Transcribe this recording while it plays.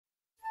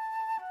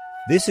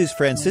This is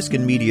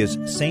Franciscan Media's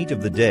Saint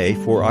of the Day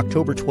for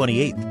October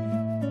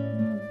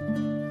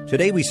 28th.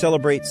 Today we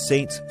celebrate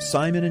Saints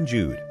Simon and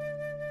Jude.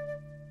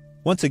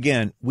 Once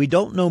again, we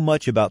don't know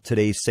much about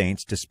today's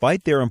saints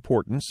despite their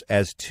importance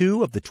as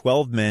two of the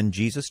 12 men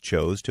Jesus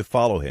chose to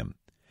follow him.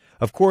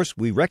 Of course,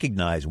 we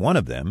recognize one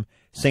of them,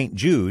 St.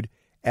 Jude,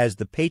 as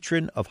the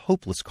patron of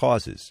hopeless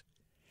causes.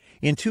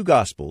 In two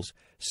Gospels,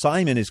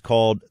 Simon is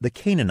called the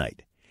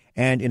Canaanite,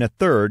 and in a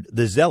third,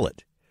 the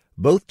Zealot.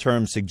 Both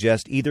terms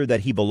suggest either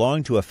that he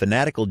belonged to a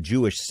fanatical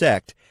Jewish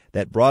sect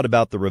that brought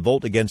about the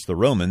revolt against the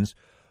Romans,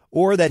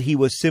 or that he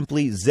was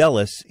simply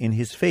zealous in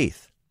his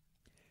faith.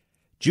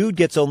 Jude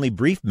gets only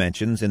brief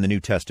mentions in the New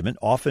Testament,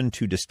 often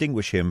to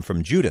distinguish him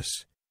from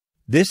Judas.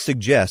 This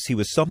suggests he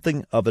was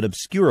something of an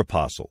obscure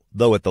apostle,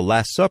 though at the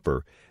Last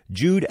Supper,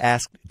 Jude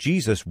asked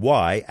Jesus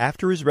why,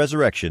 after his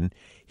resurrection,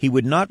 he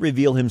would not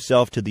reveal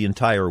himself to the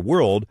entire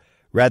world,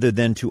 rather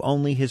than to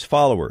only his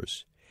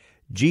followers.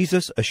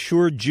 Jesus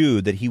assured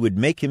Jude that he would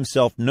make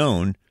himself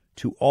known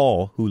to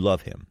all who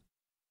love him.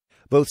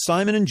 Both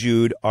Simon and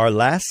Jude are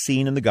last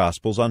seen in the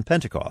Gospels on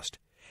Pentecost.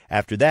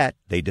 After that,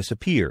 they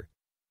disappear.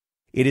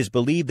 It is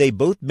believed they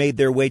both made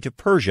their way to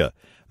Persia,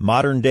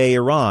 modern-day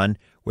Iran,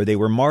 where they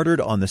were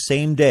martyred on the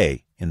same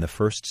day in the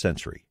 1st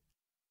century.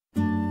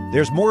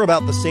 There's more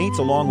about the saints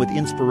along with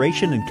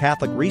inspiration and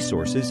Catholic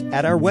resources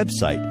at our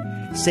website,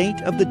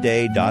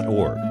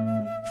 saintoftheday.org.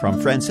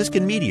 From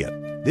Franciscan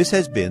Media, this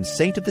has been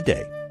Saint of the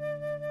Day.